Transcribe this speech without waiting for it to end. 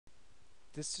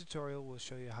This tutorial will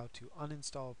show you how to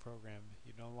uninstall a program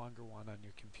you no longer want on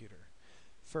your computer.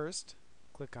 First,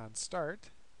 click on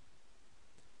Start,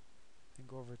 then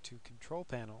go over to Control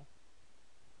Panel,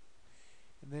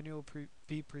 and then you'll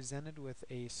be presented with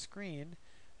a screen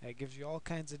that gives you all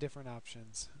kinds of different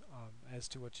options as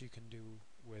to what you can do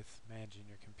with managing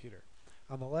your computer.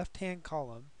 On the left-hand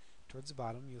column, towards the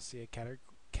bottom, you'll see a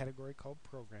category called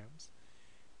Programs,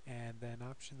 and then an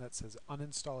option that says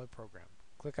Uninstall a Program.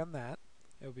 Click on that.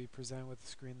 It will be presented with a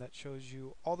screen that shows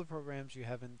you all the programs you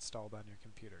have installed on your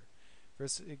computer. For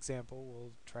this example,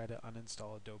 we'll try to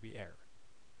uninstall Adobe Air.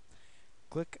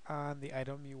 Click on the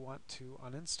item you want to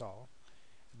uninstall,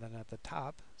 and then at the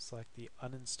top, select the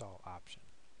Uninstall option.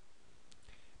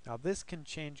 Now this can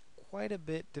change quite a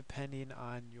bit depending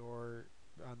on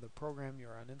the program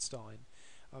you're uninstalling.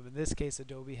 In this case,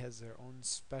 Adobe has their own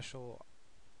special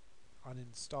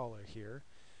uninstaller here.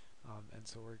 And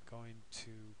so we're going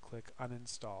to click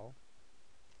uninstall.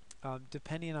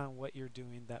 Depending on what you're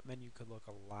doing, that menu could look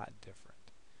a lot different.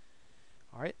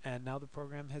 Alright, and now the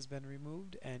program has been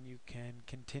removed, and you can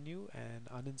continue and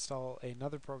uninstall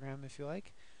another program if you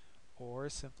like, or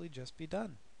simply just be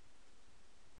done.